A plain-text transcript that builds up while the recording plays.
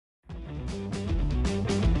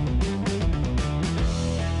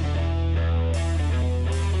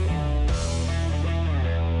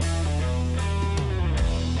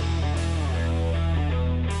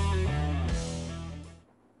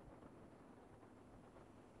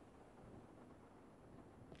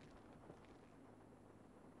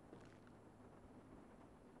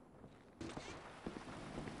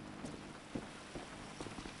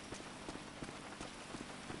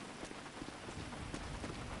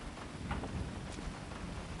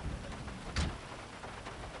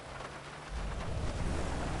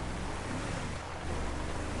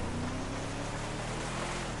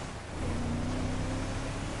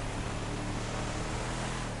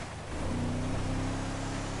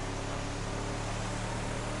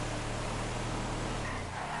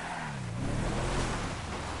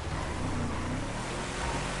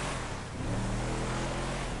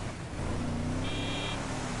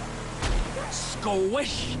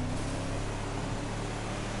Make-A-Wish.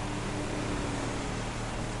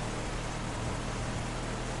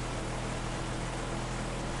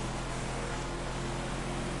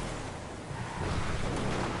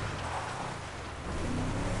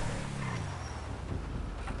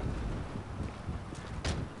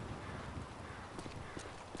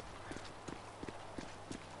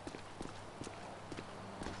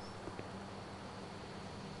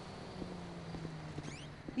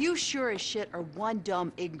 You sure as shit are one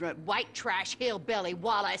dumb, ignorant, white trash hillbilly,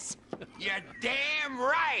 Wallace. You're damn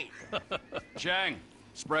right! Chang,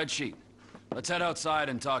 spreadsheet. Let's head outside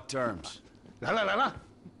and talk terms. 来了来了，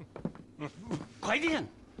快点!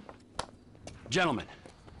 Gentlemen,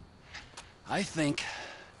 I think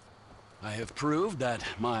I have proved that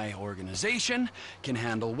my organization can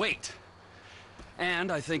handle weight.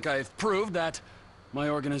 And I think I've proved that my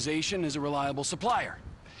organization is a reliable supplier.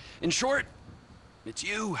 In short, it's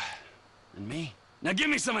you and me. Now give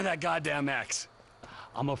me some of that goddamn X.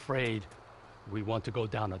 I'm afraid we want to go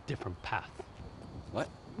down a different path. What?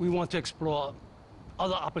 We want to explore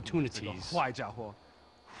other opportunities. 坏家伙，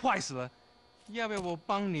坏死了！要不要我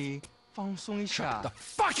帮你放松一下 The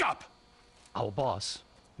fuck up! Our boss,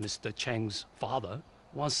 Mr. Cheng's father,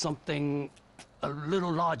 wants something a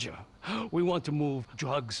little larger. We want to move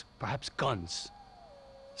drugs, perhaps guns.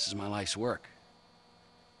 This is my life's work.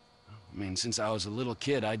 I mean, since I was a little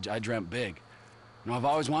kid, I dreamt big. You know, I've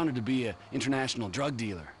always wanted to be an international drug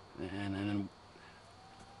dealer and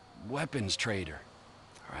a weapons trader.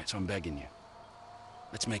 All right, so I'm begging you.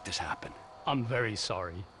 Let's make this happen. I'm very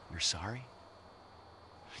sorry. You're sorry?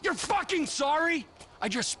 You're fucking sorry? I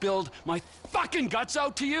just spilled my fucking guts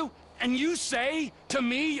out to you, and you say to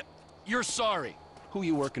me, you're sorry. Who are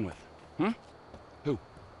you working with? Hmm? Who?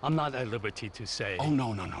 I'm not at liberty to say. Oh,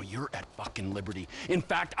 no, no, no, you're at fucking liberty. In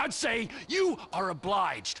fact, I'd say you are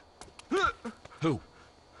obliged. Who?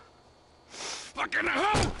 Fucking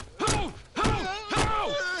who? Who?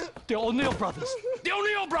 The O'Neill brothers. The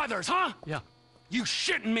O'Neill brothers, huh? Yeah. You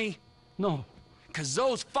shitting me? No. Cause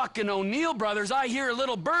those fucking O'Neill brothers, I hear a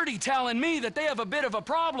little birdie telling me that they have a bit of a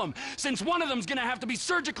problem, since one of them's gonna have to be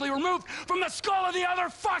surgically removed from the skull of the other.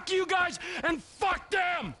 Fuck you guys, and fuck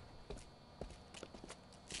them!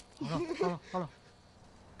 hold on.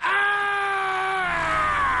 Ah!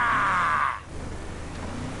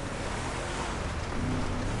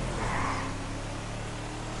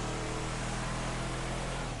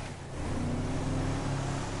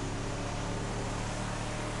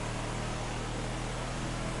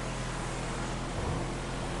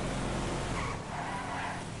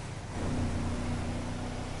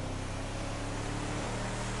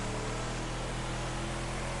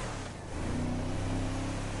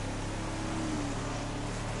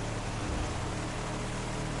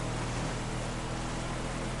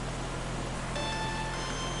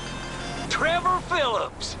 Trevor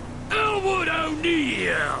Phillips! Elwood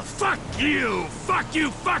O'Neill! Fuck you! Fuck you!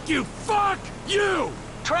 Fuck you! Fuck you!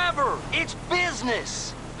 Trevor, it's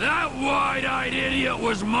business! That wide-eyed idiot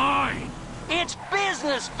was mine! It's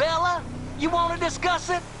business, fella! You want to discuss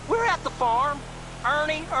it? We're at the farm.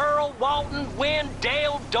 Ernie, Earl, Walton, Wynn,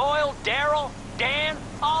 Dale, Doyle, Darrell, Dan,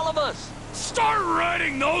 all of us. Start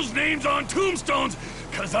writing those names on tombstones,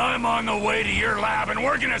 cause I'm on the way to your lab and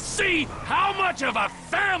we're gonna see how much of a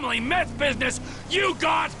family meth business you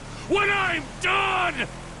got when I'm done!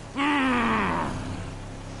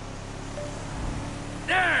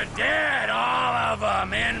 They're dead, all of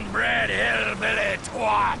them, inbred hillbilly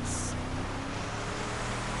twats!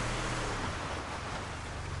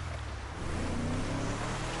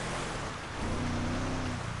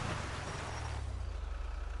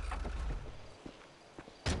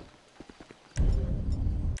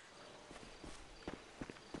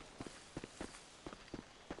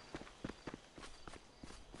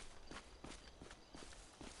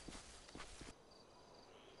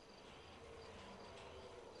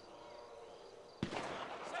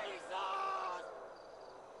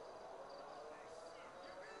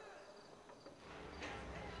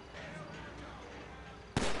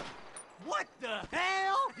 What the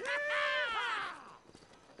hell?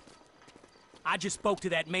 I just spoke to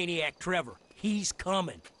that maniac Trevor. He's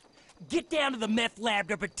coming. Get down to the meth lab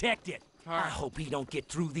to protect it. I hope he don't get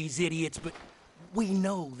through these idiots, but we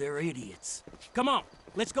know they're idiots. Come on,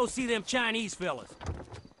 let's go see them Chinese fellas.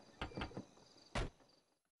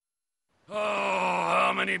 Oh,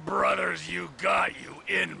 how many brothers you got, you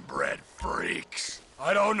inbred freaks?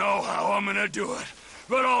 I don't know how I'm gonna do it,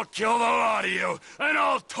 but I'll kill the lot of you, and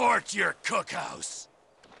I'll torch your cookhouse.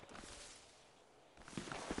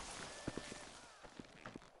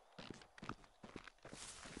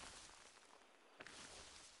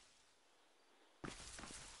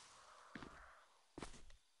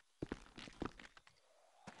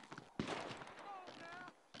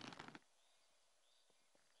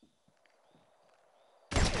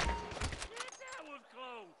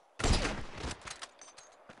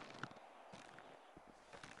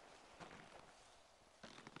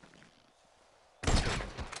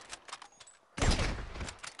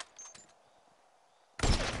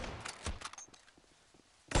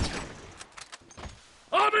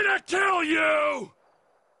 gonna kill you!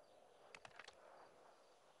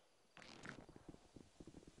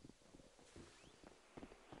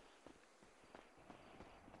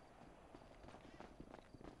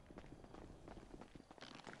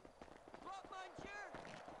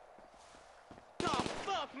 Oh,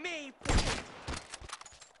 fuck me!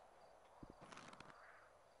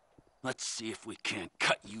 Let's see if we can't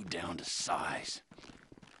cut you down to size.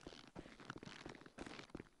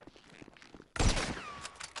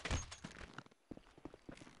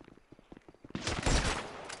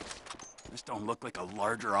 This don't look like a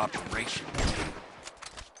larger operation to me.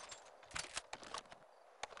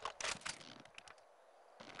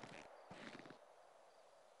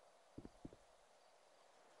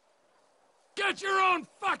 Get your own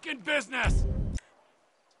fucking business!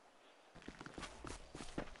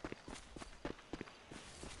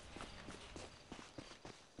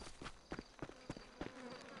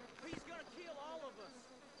 He's gonna kill all of us!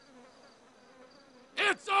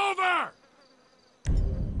 It's over!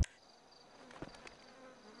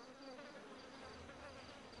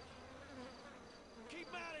 Keep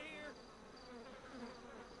out of here!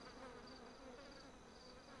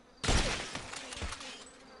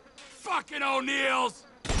 Fucking O'Neills!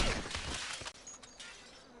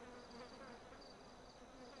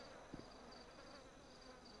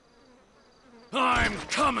 I'm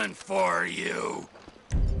coming for you!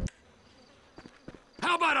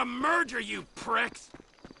 How about a merger, you pricks?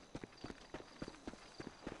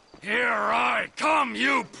 Here I come,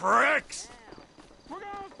 you pricks! We're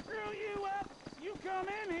gonna screw you up! You come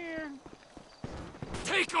in here!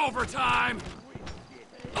 Take over time!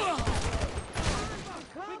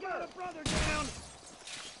 We got a brother down!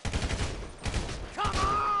 Come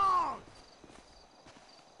on!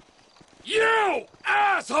 You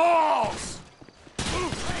assholes!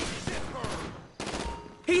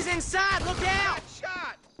 He's inside, look out!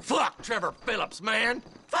 Shot! Fuck Trevor Phillips, man!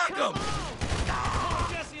 Fuck him!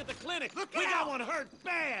 Jesse at the clinic! We got one hurt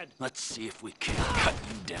bad! Let's see if we can't cut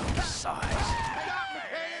you down to size.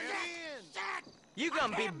 You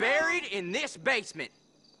gonna be buried in this basement.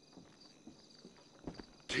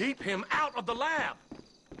 Keep him out of the lab.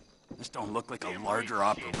 This don't look like a larger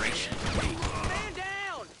operation to me. Man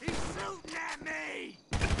down! He's shooting at me!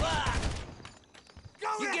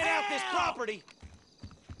 You get out this property!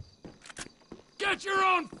 Get your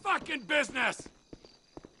own fucking business!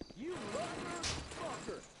 You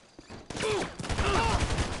motherfucker!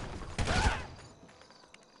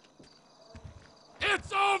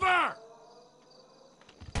 It's over!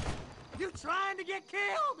 You trying to get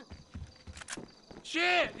killed?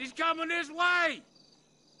 Shit! He's coming this way!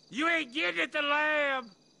 You ain't getting at the lab!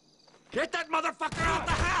 Get that motherfucker out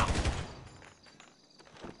the house!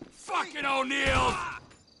 Fucking O'Neills!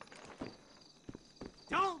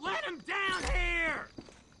 Don't let him down here!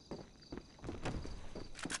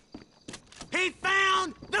 He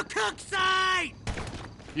found the cook site!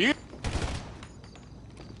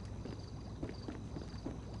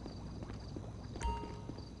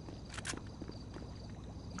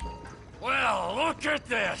 Well, look at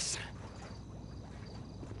this!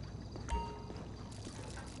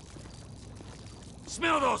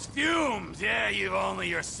 Smell those fumes? Yeah, you've only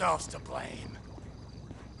yourselves to blame.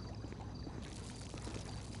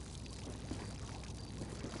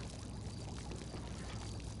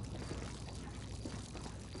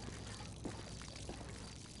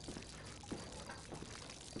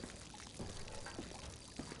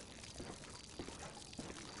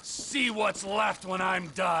 See what's left when I'm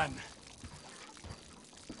done.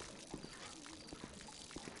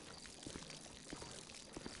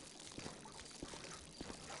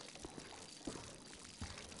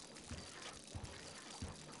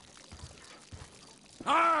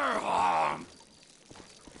 Arrgh!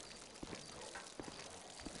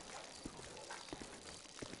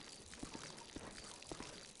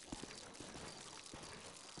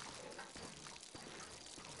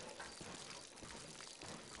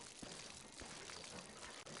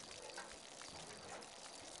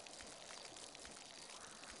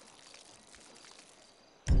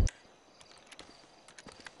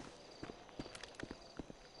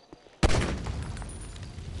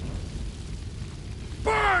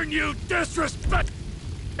 Burn, you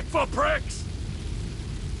disrespectful pricks!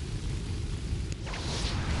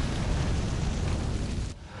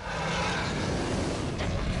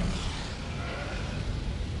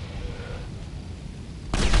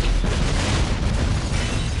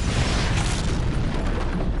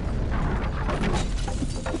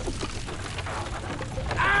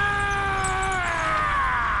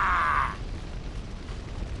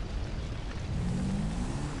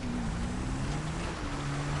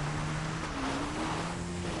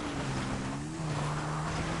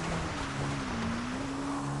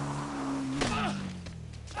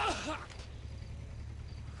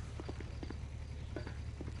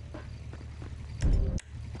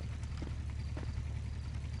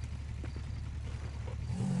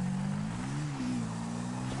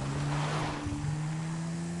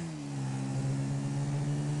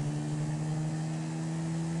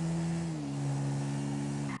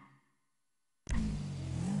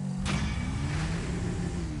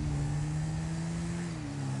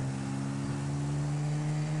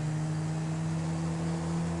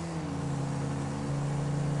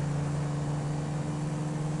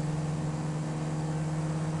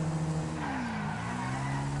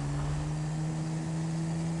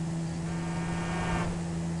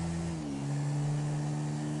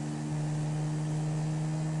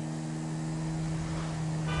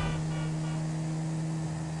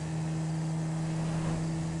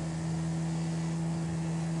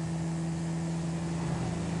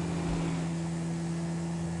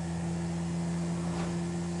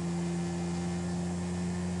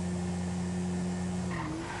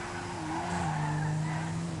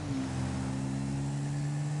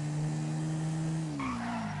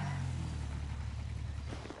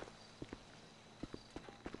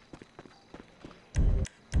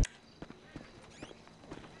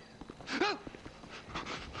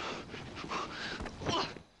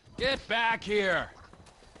 Get back here!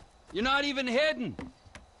 You're not even hidden!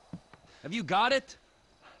 Have you got it?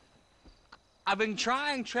 I've been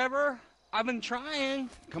trying, Trevor. I've been trying.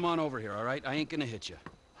 Come on over here, all right? I ain't gonna hit you.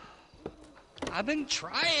 I've been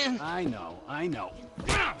trying. I know, I know.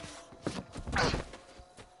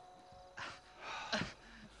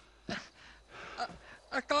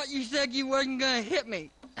 I thought you said you wasn't gonna hit me.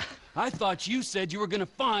 I thought you said you were gonna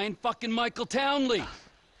find fucking Michael Townley.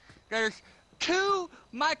 There's 2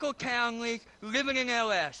 Michael Townleys living in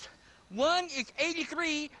LS. One is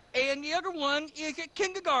 83, and the other one is at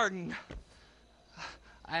kindergarten.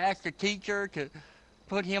 I asked the teacher to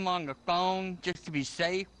put him on the phone just to be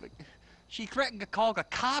safe, but she threatened to call the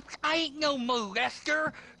cops. I ain't no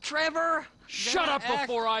molester, Trevor. Shut up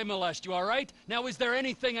before I molest you, all right? Now, is there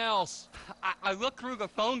anything else? I looked through the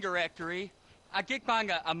phone directory. I did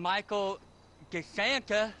find a Michael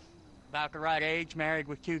DeSanta, about the right age, married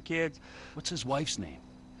with 2 kids. What's his wife's name?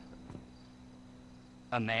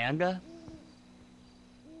 Amanda?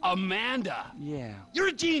 Amanda? Yeah. You're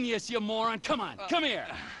a genius, you moron. Come on, come here.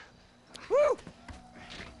 Woo!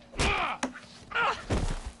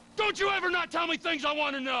 Don't you ever not tell me things I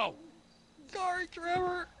want to know! Sorry,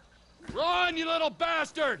 Trevor. Run, you little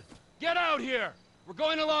bastard! Get out here! We're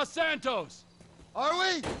going to Los Santos. Are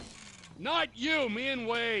we? Not you, me and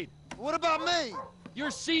Wade. What about me? You're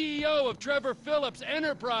CEO of Trevor Phillips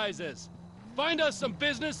Enterprises. Find us some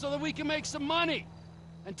business so that we can make some money.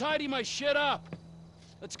 And tidy my shit up.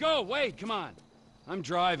 Let's go, Wade, come on. I'm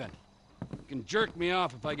driving. You can jerk me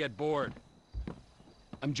off if I get bored.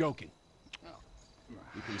 I'm joking.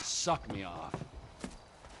 You can suck me off.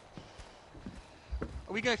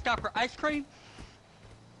 Are we gonna stop for ice cream?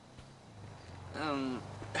 So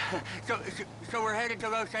we're headed to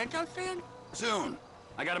Los Santos then? Soon.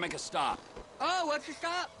 I gotta make a stop. Oh, what's the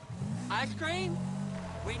stop? Ice cream?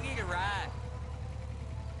 We need a ride.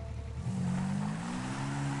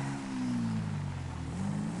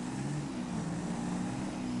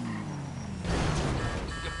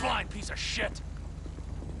 You blind piece of shit!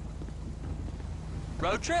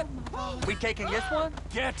 Road trip? We taking this one?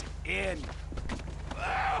 Get in!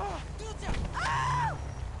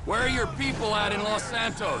 Where are your people at in Los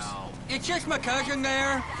Santos? It's just my cousin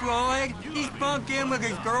there, Floyd. He's bunked in with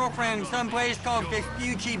his girlfriend someplace called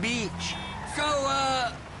Vespucci Beach. So,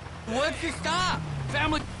 what's the stop?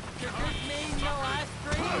 Family... Does this mean no ice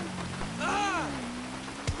cream?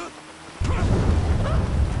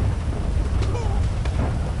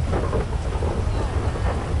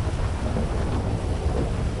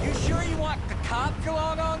 You sure you want the cops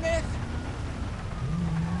along on this?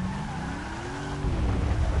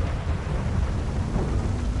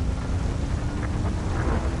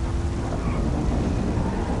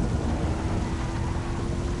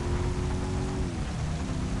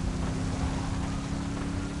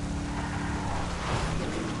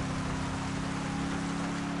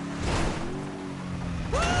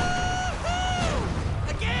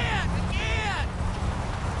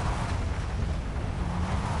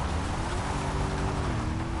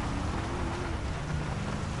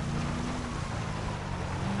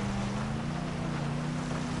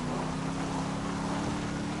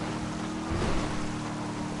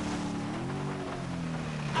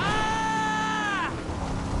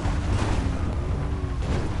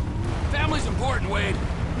 Wade.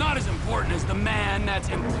 Not as important as the man that's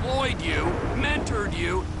employed you, mentored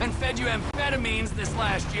you, and fed you amphetamines this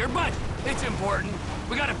last year, but it's important.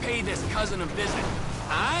 We gotta pay this cousin a visit.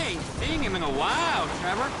 I ain't seen him in a while,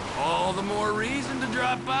 Trevor. All the more reason to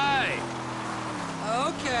drop by.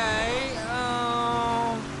 Okay,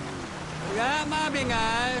 that might be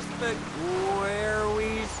nice, but where are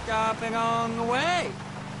we stopping on the way?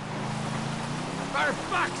 For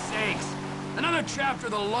fuck's sakes! Another chapter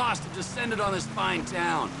of the lost have descended on this fine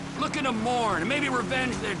town. Looking to mourn and maybe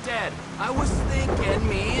revenge their dead. I was thinking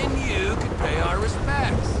me and you could pay our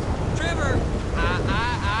respects. Trevor,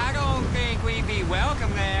 I don't think we'd be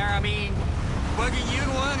welcome there. I mean, wasn't you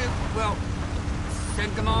the one who, well,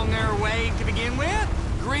 sent them on their way to begin with?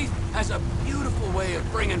 Grief has a beautiful way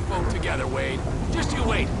of bringing folk together, Wade. Just you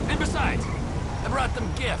wait. And besides, I brought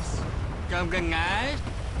them gifts. Something nice?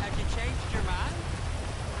 Have you changed your mind?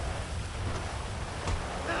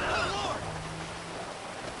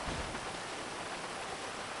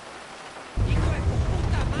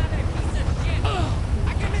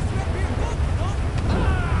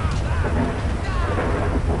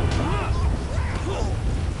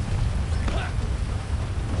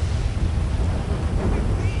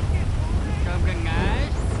 Something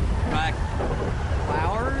nice? Like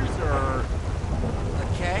flowers or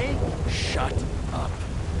a cake? Shut up.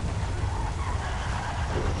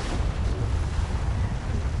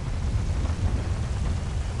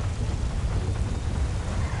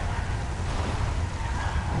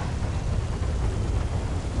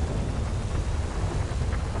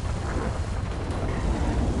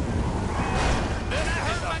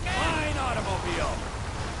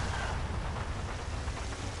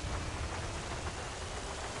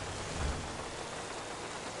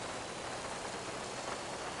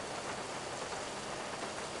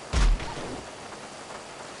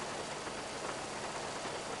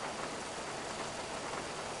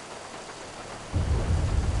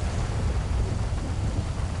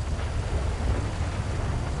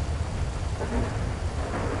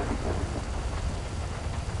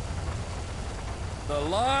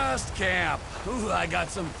 lost camp. Ooh, I got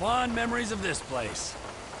some fond memories of this place.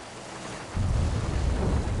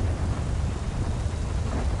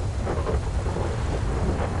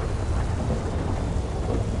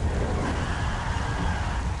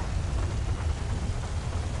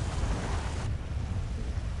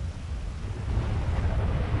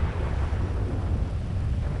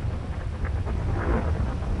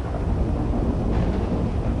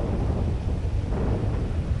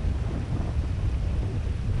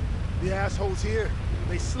 The assholes here,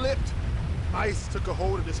 they slipped. Ice took a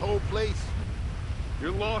hold of this whole place.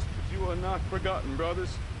 You're lost, but you are not forgotten, brothers.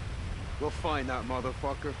 We'll find that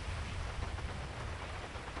motherfucker.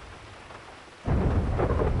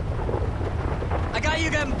 I got you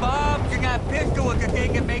them bombs and that pistol with the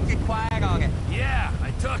thing that makes it quiet on it. Yeah, I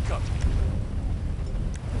took them.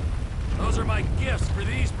 Those are my gifts for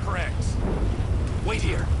these pricks. Wait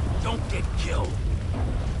here. Don't get killed.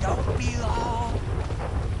 Don't be long.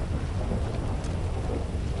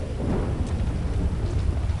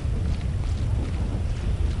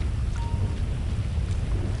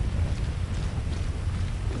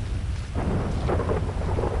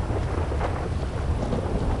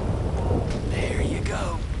 There you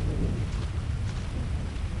go.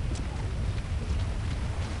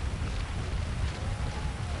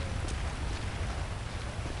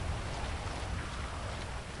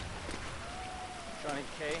 Johnny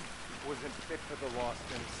K wasn't fit for the Lost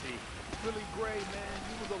MC. Billy Gray, man,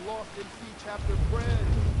 he was a Lost MC chapter bred.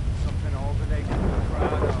 Something all the neighbors were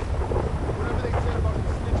proud of. Whatever they said about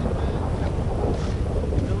the snitching, man, that was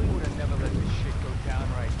bullshit. Billy would have never let this shit go down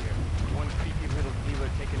right here. One creepy little dealer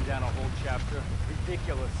taking down a whole chapter.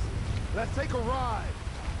 Ridiculous. Let's take a ride.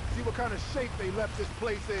 See what kind of shape they left this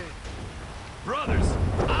place in. Brothers,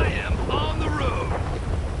 I am on the road.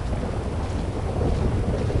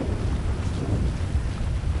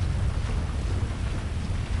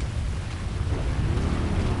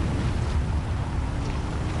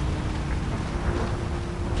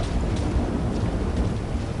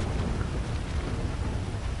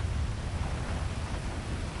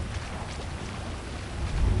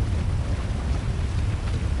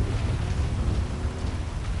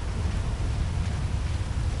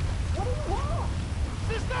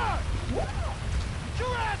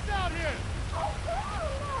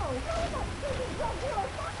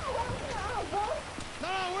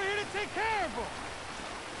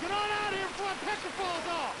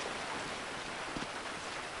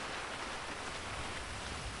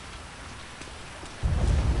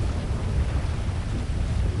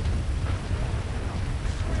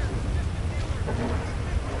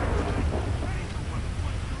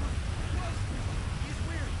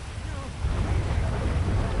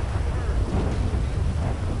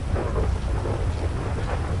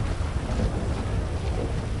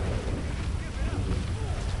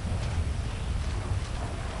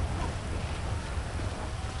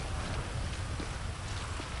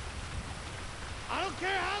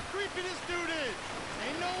 creepy this dude is.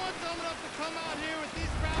 Ain't no one dumb enough to come out here with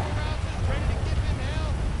these rabble rousers ready to give him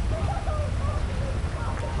hell.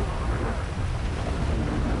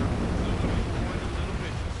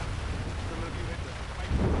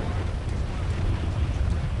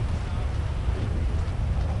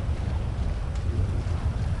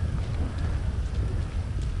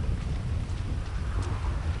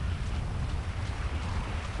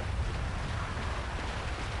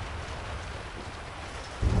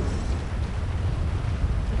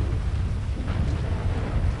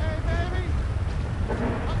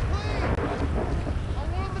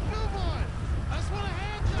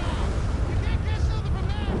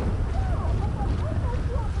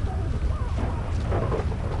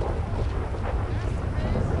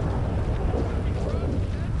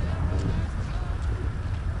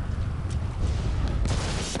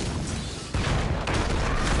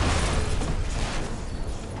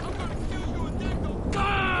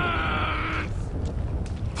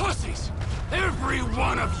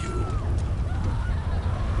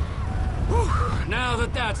 Now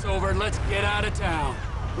that that's over, let's get out of town.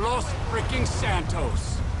 Los freaking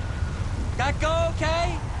Santos. That go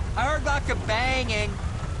okay? I heard lots of banging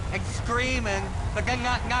and screaming, but then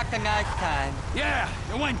not the nice kind. Yeah,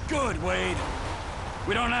 it went good, Wade.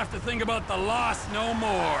 We don't have to think about the loss no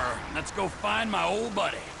more. Let's go find my old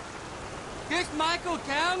buddy. This Michael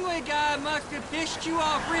Townley guy must have pissed you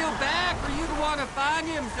off real bad for you to want to find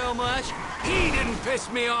him so much. He didn't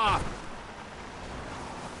piss me off.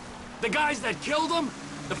 The guys that killed him,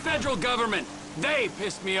 the federal government, they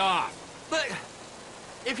pissed me off. But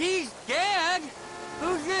if he's dead,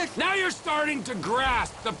 who's this? Now you're starting to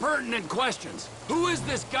grasp the pertinent questions. Who is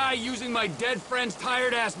this guy using my dead friend's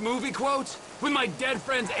tired-ass movie quotes? with my dead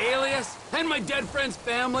friend's alias and my dead friend's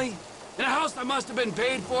family, in a house that must have been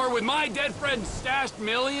paid for with my dead friend's stashed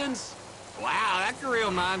millions. Wow, that's a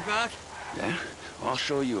real mindfuck. Yeah? I'll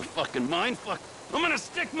show you a fucking mindfuck. I'm gonna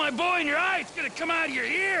stick my boy in your eye. It's gonna come out of your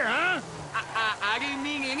ear, huh? I didn't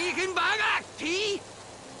mean anything by that, T.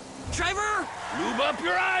 Trevor? Lube up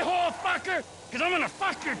your eye hole, fucker! Cause I'm gonna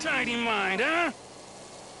fuck your tiny mind, huh?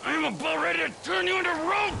 I'm about ready to turn you into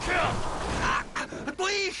roadkill!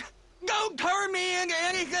 Please, don't turn me into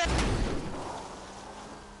anything!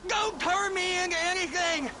 Don't turn me into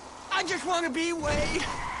anything! I just want to be Wade.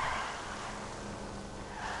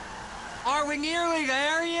 Are we nearly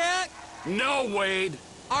there yet? No, Wade.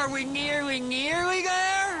 Are we nearly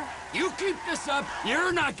there? You keep this up,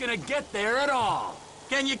 you're not gonna get there at all.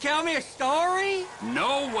 Can you tell me a story?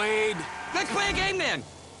 No, Wade. Let's play a game then.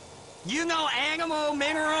 You know animal,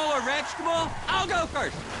 mineral, or vegetable? I'll go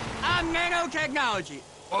first. I'm nanotechnology.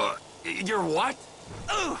 You're what?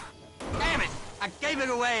 Ooh, damn it. I gave it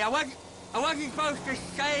away. I wasn't supposed to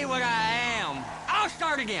say what I am. I'll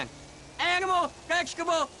start again. Animal,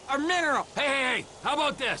 vegetable, or mineral? Hey, how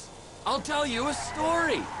about this? I'll tell you a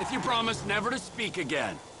story if you promise never to speak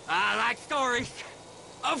again. I like stories.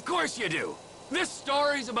 Of course you do. This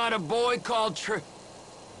story's about a boy called Trisha.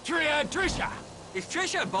 Is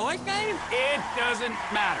Trisha a boy's name? It doesn't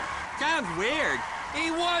matter. Sounds weird.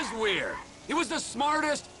 He was weird. He was the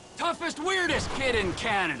smartest, toughest, weirdest kid in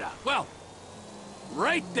Canada. Well,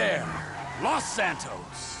 right there, Los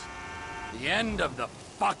Santos. The end of the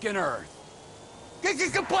fucking earth. This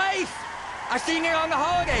is the place! I seen it on the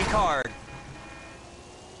holiday card.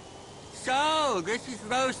 So, this is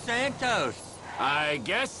Los Santos. I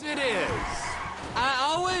guess it is. I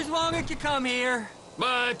always wanted to come here.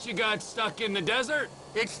 But you got stuck in the desert?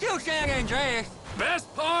 It's still San Andreas.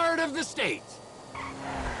 Best part of the state.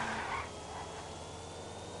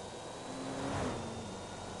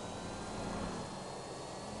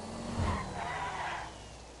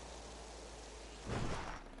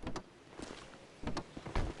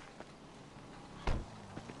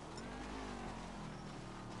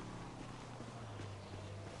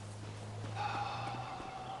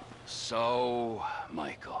 So,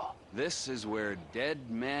 Michael, this is where dead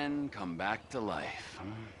men come back to life, huh?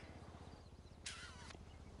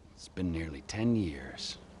 It's been nearly 10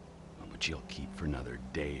 years. But you'll keep for another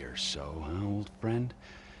day or so, huh, old friend?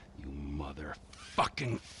 You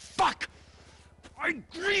motherfucking fuck! I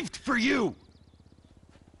grieved for you!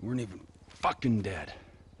 You weren't even fucking dead.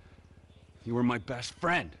 You were my best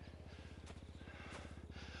friend.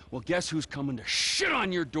 Well, guess who's coming to shit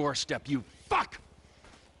on your doorstep, you fuck!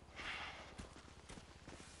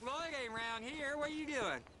 Lloyd ain't around here. What are you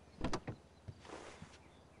doing?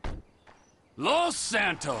 Los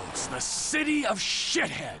Santos, the city of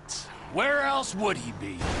shitheads. Where else would he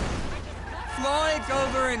be? Floyd's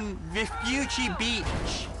over in Vespucci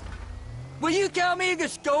Beach. Will you tell me the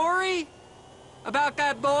story? About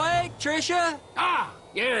that boy, Trisha? Ah,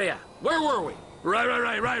 yeah. Where were we?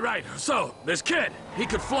 Right. So, this kid, he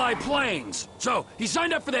could fly planes. So, he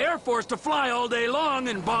signed up for the Air Force to fly all day long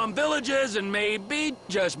and bomb villages and maybe,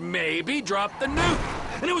 just maybe, drop the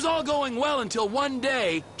nuke. And it was all going well until one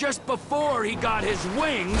day, just before he got his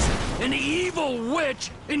wings, an evil witch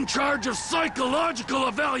in charge of psychological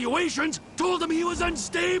evaluations told him he was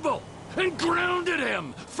unstable and grounded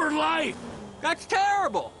him for life. That's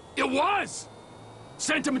terrible. It was.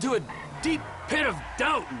 Sent him into a deep pit of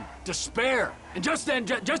doubt and despair. And just then,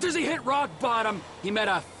 just as he hit rock bottom, he met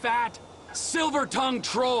a fat, silver-tongued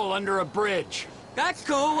troll under a bridge. That's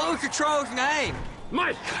cool. What was the troll's name?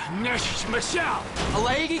 Michelle. A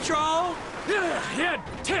lady troll? Yeah, he had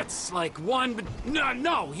tits like one, but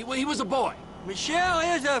no, he was a boy. Michelle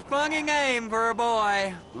is a funny name for a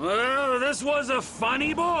boy. Well, this was a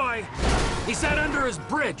funny boy. He sat under his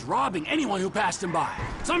bridge, robbing anyone who passed him by.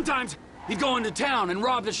 Sometimes he'd go into town and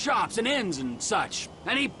rob the shops and inns and such.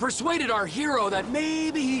 And he persuaded our hero that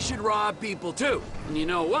maybe he should rob people too. And you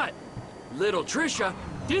know what? Little Trisha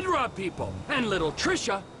did rob people, and little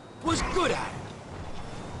Trisha was good at it.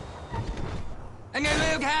 And they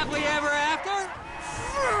lived happily ever after?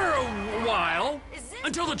 For a while.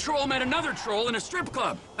 Until the troll met another troll in a strip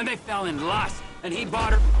club. And they fell in lust. And he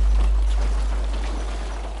bought her...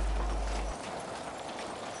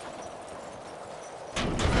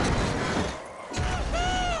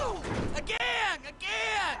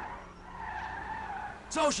 Again!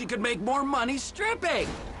 So she could make more money stripping.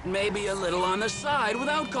 Maybe a little on the side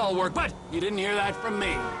without call work, but you didn't hear that from me.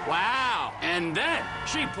 Wow. And then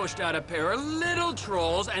she pushed out a pair of little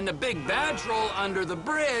trolls, and the big bad troll under the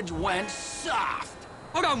bridge went soft.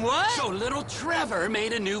 Hold on, what? So little Trevor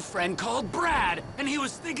made a new friend called Brad, and he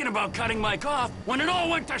was thinking about cutting Mike off when it all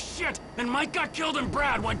went to shit, and Mike got killed and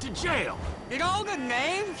Brad went to jail. Did all the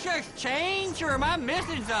names just change, or am I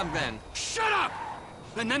missing something? Shut up!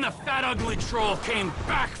 And then the fat ugly troll came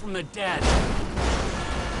back from the dead.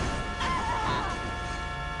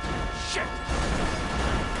 Shit!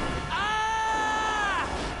 Ah!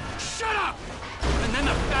 Shut up! And then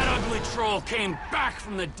the fat ugly troll came back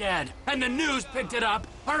from the dead, and the news picked it up.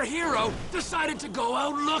 Our hero decided to go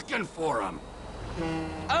out looking for him.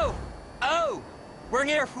 Oh! We're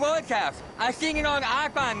near Floyd's house. I seen it on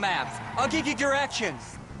iPhone maps. I'll give you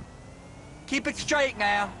directions. Keep it straight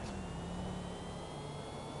now.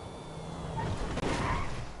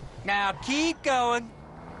 Now keep going.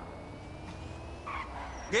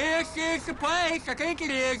 This is the place. I think it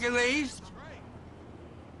is, at least.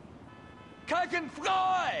 Cousin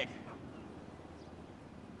Floyd!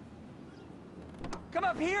 Come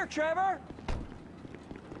up here, Trevor.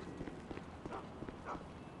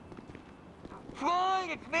 Floyd,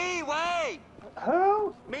 it's me, Wade.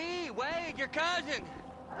 Who? Me, Wade, your cousin.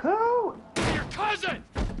 Who? Your cousin!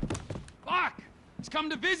 Fuck! He's come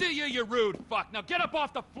to visit you, you rude fuck. Now get up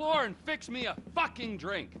off the floor and fix me a fucking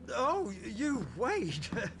drink. Oh, you, Wade.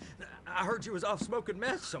 I heard you was off smoking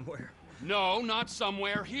meth somewhere. No, not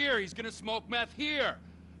somewhere. Here. He's gonna smoke meth here.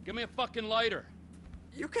 Give me a fucking lighter.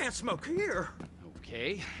 You can't smoke here.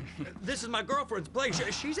 Okay. This is my girlfriend's place.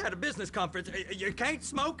 She's at a business conference. You can't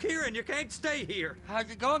smoke here and you can't stay here. How's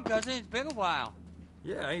it going, cousin? It's been a while.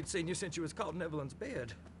 Yeah, I ain't seen you since you was caught in Evelyn's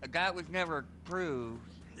bed. That was never proved.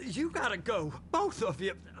 You gotta go, both of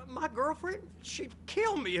you. My girlfriend, she'd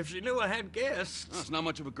kill me if she knew I had guests. Well, it's not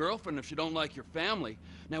much of a girlfriend if you don't like your family.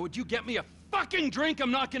 Now, would you get me a fucking drink?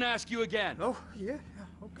 I'm not gonna ask you again. Oh, yeah,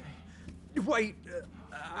 okay. Wait,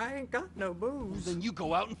 I ain't got no booze. Then you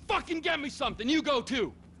go out and fucking get me something. You go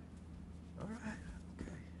too.